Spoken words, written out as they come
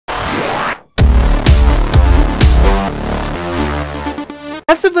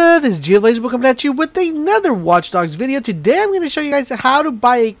This is LaserBolt coming at you with another Watch Dogs video. Today I'm going to show you guys how to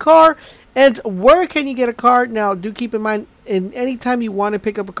buy a car and where can you get a car. Now do keep in mind, anytime you want to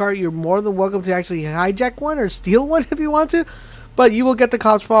pick up a car, you're more than welcome to actually hijack one or steal one if you want to, but you will get the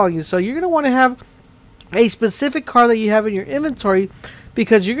cops following you. So you're going to want to have a specific car that you have in your inventory,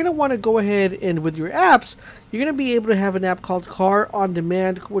 because you're going to want to go ahead and with your apps, you're going to be able to have an app called Car on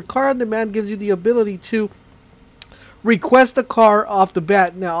Demand. What Car on Demand gives you the ability to request a car off the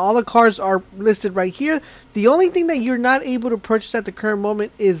bat. Now all the cars are listed right here. The only thing that you're not able to purchase at the current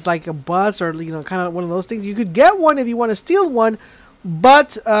moment is like a bus or, you know, kind of one of those things. You could get one if you want to steal one,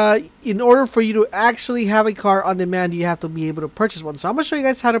 but in order for you to actually have a car on demand, you have to be able to purchase one. So I'm going to show you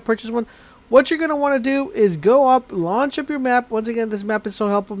guys how to purchase one. What you're going to want to do is go up, launch up your map. Once again, this map is so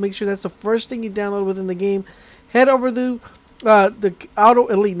helpful. Make sure that's the first thing you download within the game. Head over to the Auto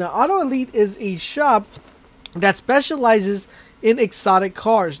Elite. Now Auto Elite is a shop that specializes in exotic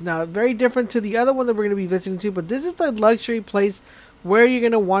cars. Now, very different to the other one that we're going to be visiting to, but this is the luxury place where you're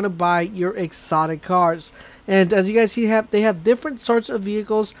going to want to buy your exotic cars. And as you guys see, they have different sorts of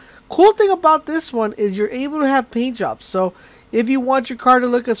vehicles. Cool thing about this one is you're able to have paint jobs. So if you want your car to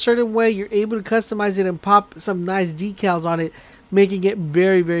look a certain way, you're able to customize it and pop some nice decals on it, making it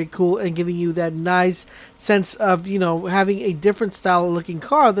very, very cool and giving you that nice sense of, you know, having a different style looking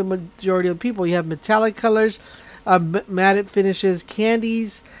car than the majority of people. You have metallic colors, matte finishes,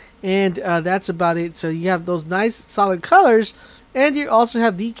 candies, and that's about it. So you have those nice solid colors, and you also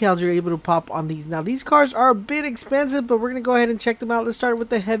have decals you're able to pop on these. Now these cars are a bit expensive, but we're going to go ahead and check them out. Let's start with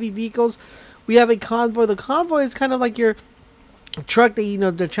the heavy vehicles. We have a Convoy. The Convoy is kind of like your truck that, you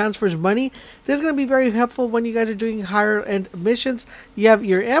know, that transfers money. This is going to be very helpful when you guys are doing higher end missions. You have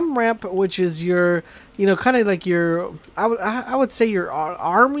your M ramp, which is your, you know, kind of like your, I would say your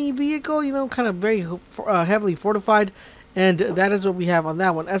army vehicle, you know, kind of very heavily fortified, and that is what we have on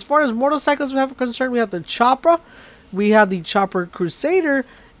that one. As far as motorcycles we have concerned, we have the Chopra, we have the Chopper Crusader,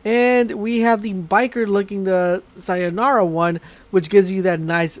 and we have the biker looking, the Sayonara one, which gives you that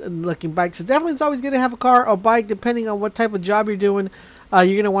nice looking bike. So definitely it's always good to have a car or bike depending on what type of job you're doing. You're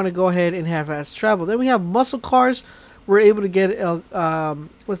going to want to go ahead and have fast travel. Then we have muscle cars. We're able to get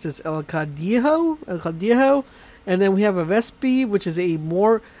what's this, El Caudillo, and then we have a Vespi, which is a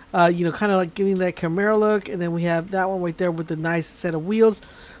more you know, kind of like giving that Camaro look. And then we have that one right there with the nice set of wheels.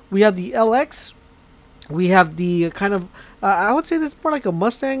 We have the LX. We have the kind of, I would say this is more like a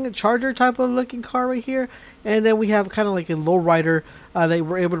Mustang Charger type of looking car right here. And then we have kind of like a lowrider that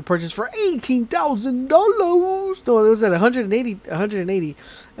we're able to purchase for $18,000. No, it was at 180.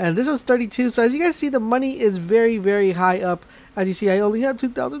 And this was 32. So as you guys see, the money is very, very high up. As you see, I only have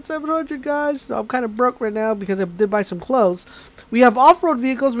 2,700, guys. So I'm kind of broke right now because I did buy some clothes. We have off-road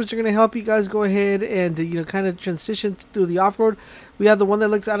vehicles, which are going to help you guys go ahead and, you know, kind of transition through the off-road. We have the one that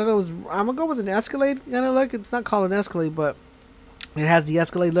looks, I don't know, I'm going to go with an Escalade kind of look. It's not called an Escalade, but it has the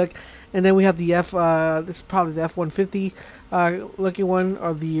Escalade look. And then we have the this is probably the F-150 looking one,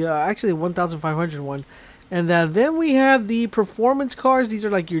 or the actually 1,500 one. And then we have the performance cars. These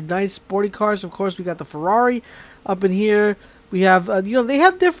are like your nice sporty cars. Of course, we got the Ferrari up in here. We have, you know, they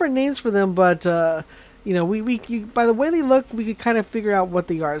have different names for them, but you know, by the way they look, we could kind of figure out what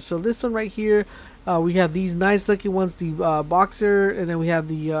they are. So this one right here, we have these nice looking ones, the Boxer, and then we have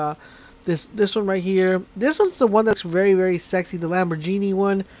the this one right here. This one's the one that looks very, very sexy, the Lamborghini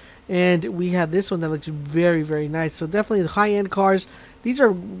one. And we have this one that looks very, very nice. So definitely the high-end cars. These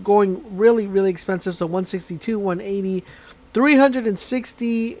are going really, really expensive. So 162, 180,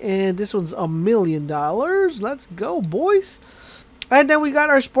 360, and this one's $1 million. Let's go, boys. And then we got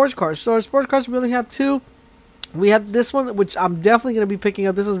our sports cars. So our sports cars, we only have two. We have this one, which I'm definitely going to be picking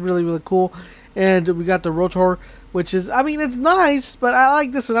up. This one's really, really cool. And we got the Rotor, which is, I mean, it's nice, but I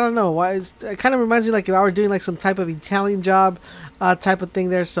like this one. I don't know why. It kind of reminds me like if I were doing like some type of Italian job type of thing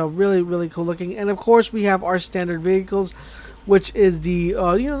there. So really, really cool looking. And of course, we have our standard vehicles, which is the you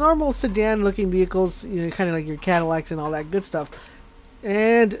know, normal sedan looking vehicles, you know, kind of like your Cadillacs and all that good stuff.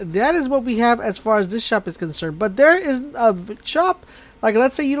 And that is what we have as far as this shop is concerned. But there is a shop, like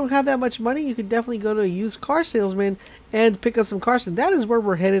let's say you don't have that much money, you could definitely go to a used car salesman and pick up some cars. And that is where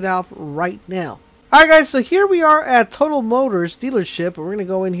we're headed off right now. Alright guys, so here we are at Total Motors dealership. We're going to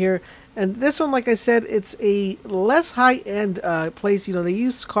go in here. And this one, like I said, it's a less high-end place. You know, they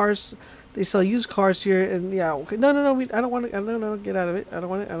use cars. They sell used cars here. And yeah, okay. No, I don't want to. No, get out of it. I don't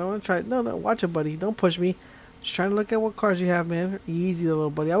want to try it. No, watch it, buddy. Don't push me. Just trying to look at what cars you have, man. Easy,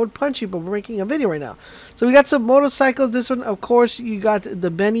 little buddy. I would punch you, but we're making a video right now. So we got some motorcycles. This one, of course, you got the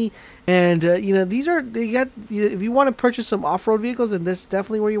Benny, and you know, these are, they got, if you want to purchase some off-road vehicles, and this is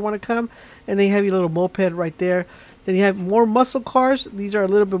definitely where you want to come. And they have your little moped right there. Then you have more muscle cars. These are a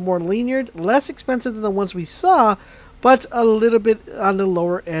little bit more linear, less expensive than the ones we saw, but a little bit on the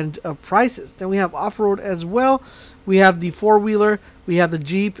lower end of prices. Then we have off-road as well. We have the four-wheeler, we have the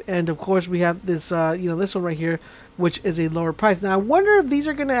Jeep, and of course we have this, you know, this one right here, which is a lower price. Now I wonder if these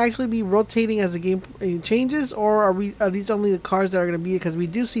are going to actually be rotating as the game changes, or are these only the cars that are going to be, because we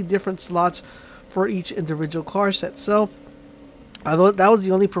do see different slots for each individual car set. So although that was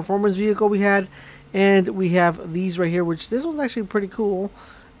the only performance vehicle we had, and we have these right here, which this one's actually pretty cool.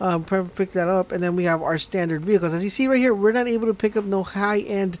 Pick that up, and then we have our standard vehicles. As you see right here, we're not able to pick up no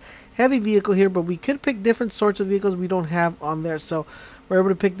high-end heavy vehicle here, but we could pick different sorts of vehicles we don't have on there. So we're able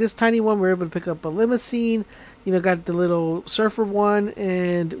to pick this tiny one. We're able to pick up a limousine, you know, got the little surfer one,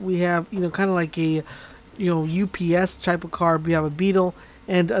 and we have, you know, kind of like a, you know, UPS type of car. We have a Beetle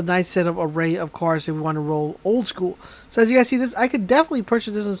and a nice set of array of cars if we want to roll old school. So as you guys see this, I could definitely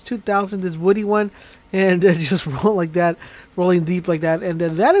purchase this one's 2000, this Woody one, and just roll like that, rolling deep like that. And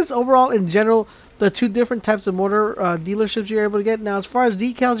then that is overall in general the two different types of motor dealerships you're able to get. Now as far as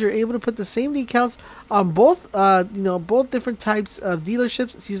decals, you're able to put the same decals on both, you know, both different types of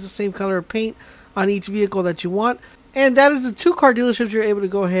dealerships. It's use the same color of paint on each vehicle that you want. And that is the two car dealerships you're able to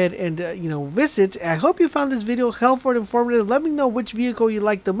go ahead and, you know, visit. I hope you found this video helpful and informative. Let me know which vehicle you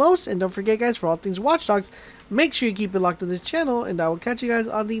like the most. And don't forget, guys, for all things Watch Dogs, make sure you keep it locked to this channel. And I will catch you guys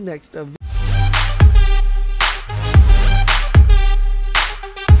on the next video.